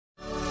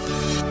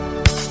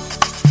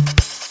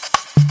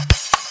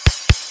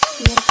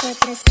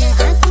Mergo Tresno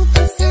aku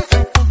Biso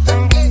aku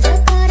Paran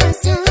Jogo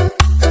Roso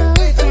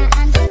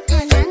Godaan teko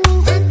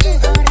nanging aku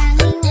orang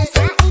ngiwa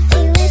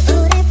saiki wis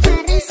urip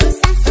bareng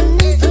susah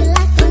seneng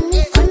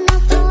dilakoni ono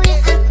kowe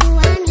aku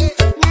wani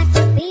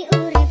ngadepi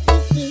urip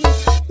iki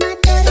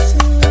matur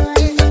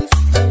suwun wis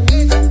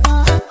gelem nampa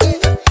aku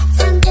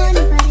sampun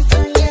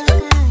percaya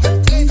karo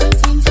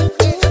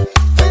janji-janjiku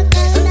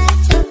bakal tak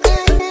Jogo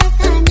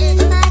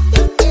tekaning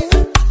patiku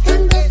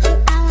kanggo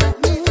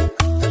awakmu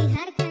kuwi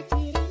harga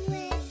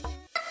dirimu.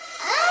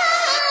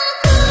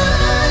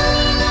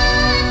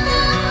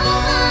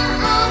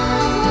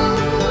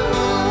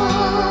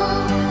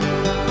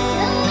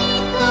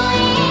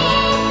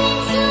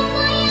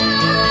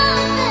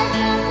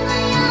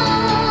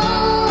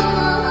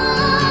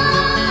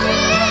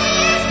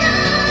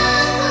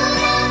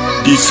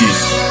 This is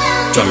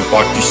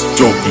Jlpa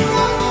Discjokey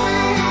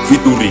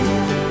featuring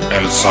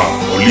Elsa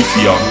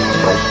Olivia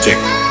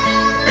Project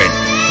and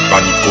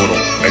Kanikoro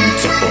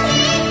REMIXER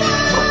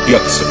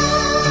Production.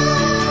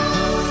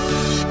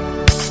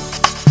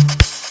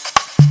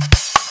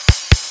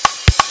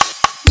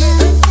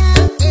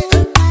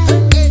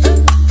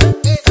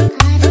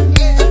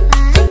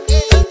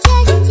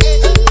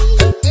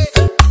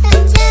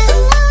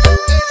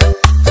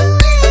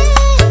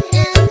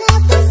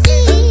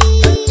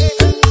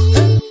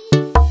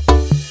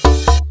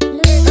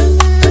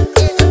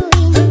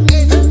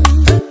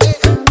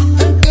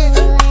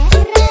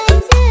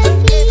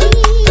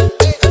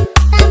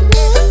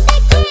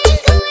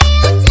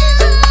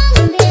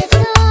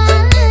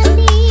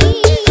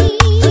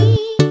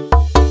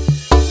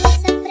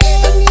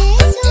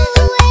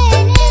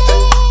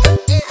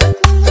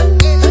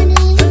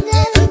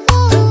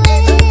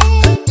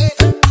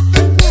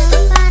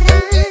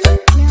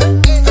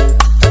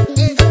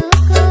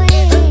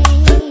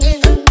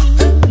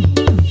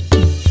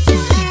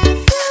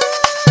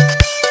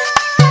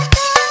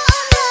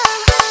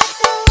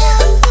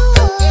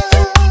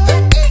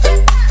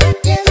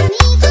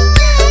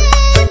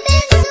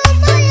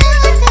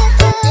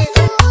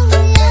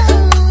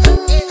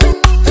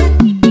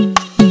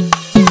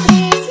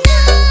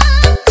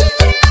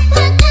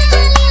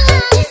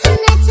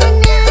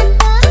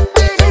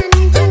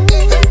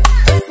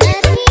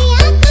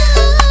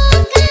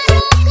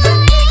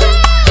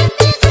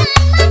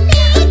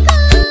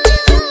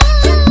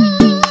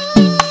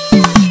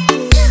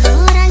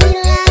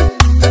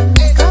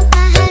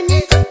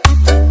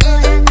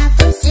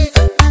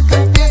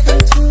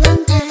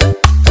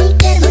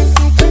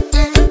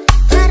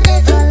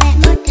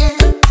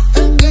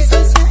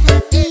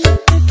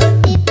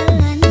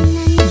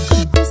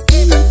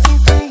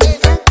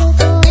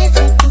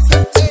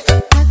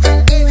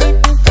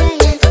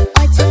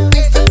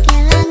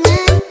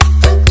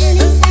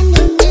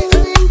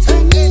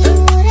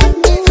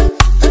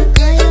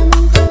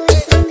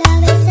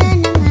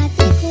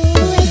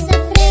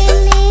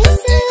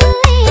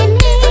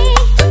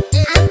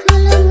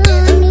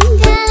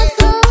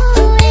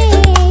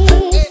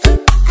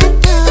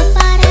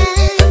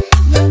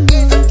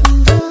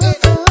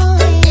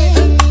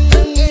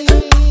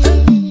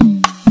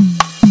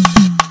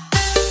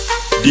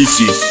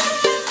 This is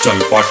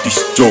Jlpa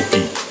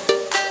Discjokey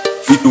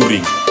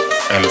featuring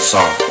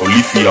Elsa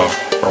Olivia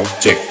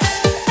Project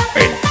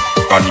and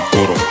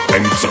Kanikoro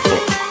REMIXER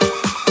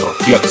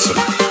Production.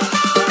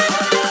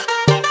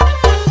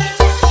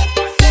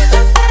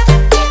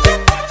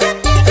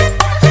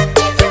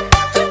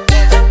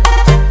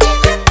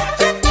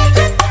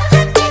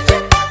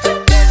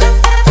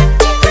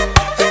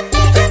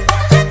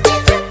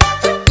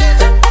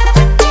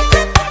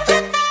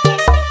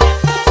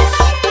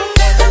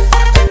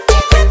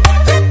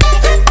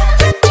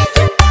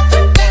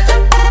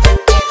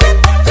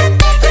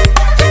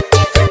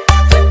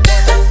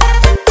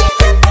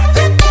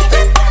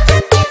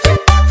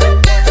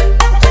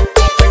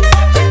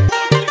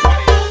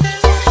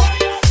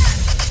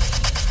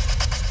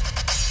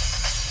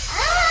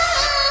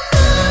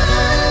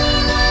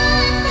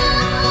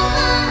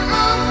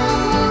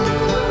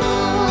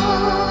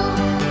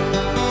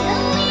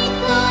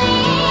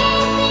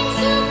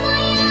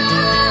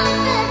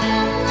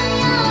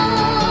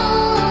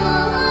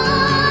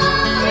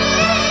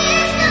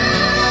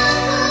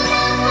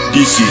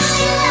 This is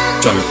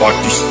Jlpa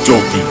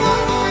Discjokey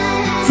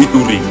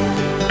featuring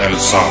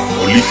Elsa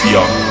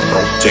Olivia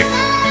Project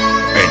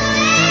and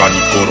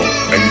Kanikoro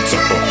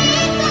REMIXER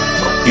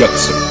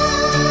Production.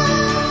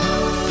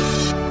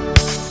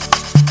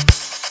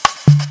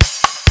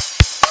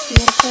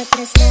 Mergo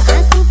Tresno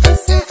aku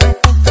Biso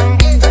aku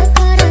Paran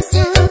Jogo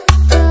Roso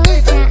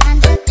Godaan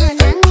teko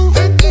nanging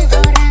aku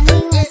orang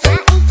ngiwa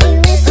saiki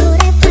wis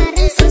urip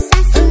bareng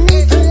susah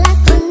seneng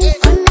dilakoni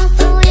ono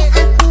kowe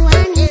aku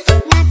wani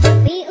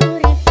ngadepi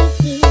urip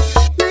iki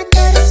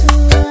matur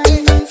suwun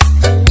wis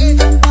gelem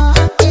nampa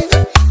aku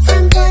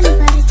sampun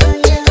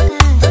percaya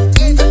karo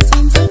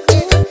janji-janjiku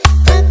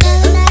bakal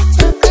tak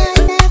Jogo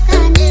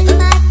tekaning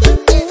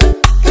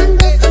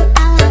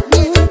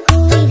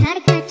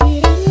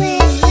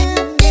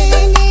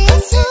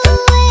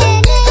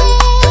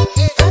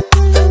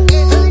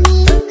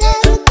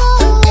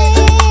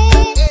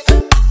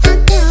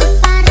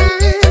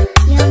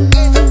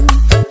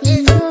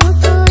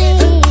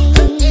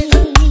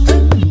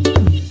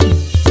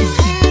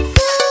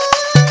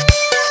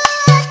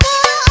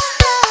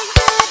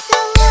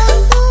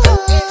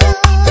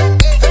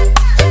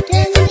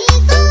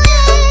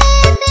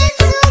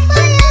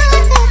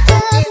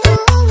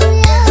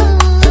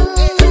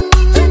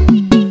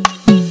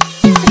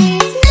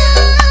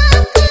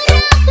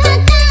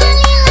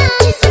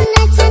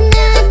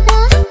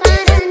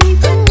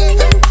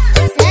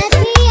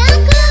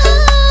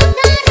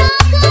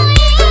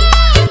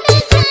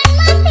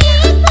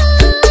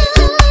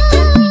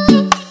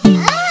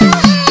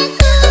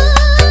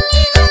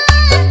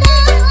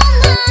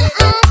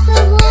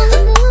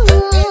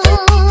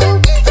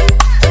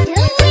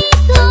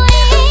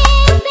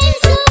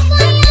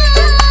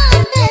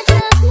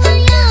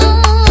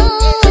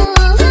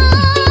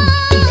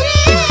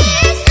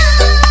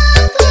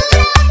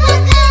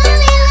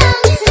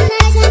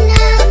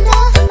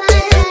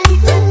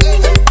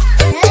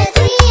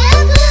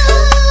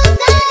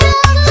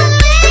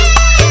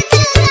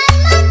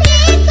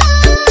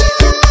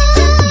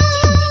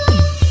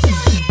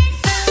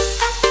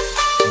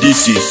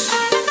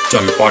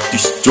Jlpa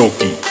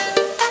Discjokey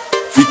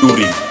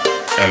featuring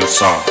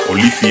Elsa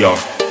Olivia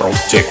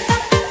Project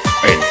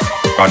and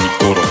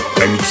Panikoro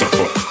Remixer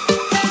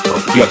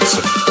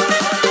Production.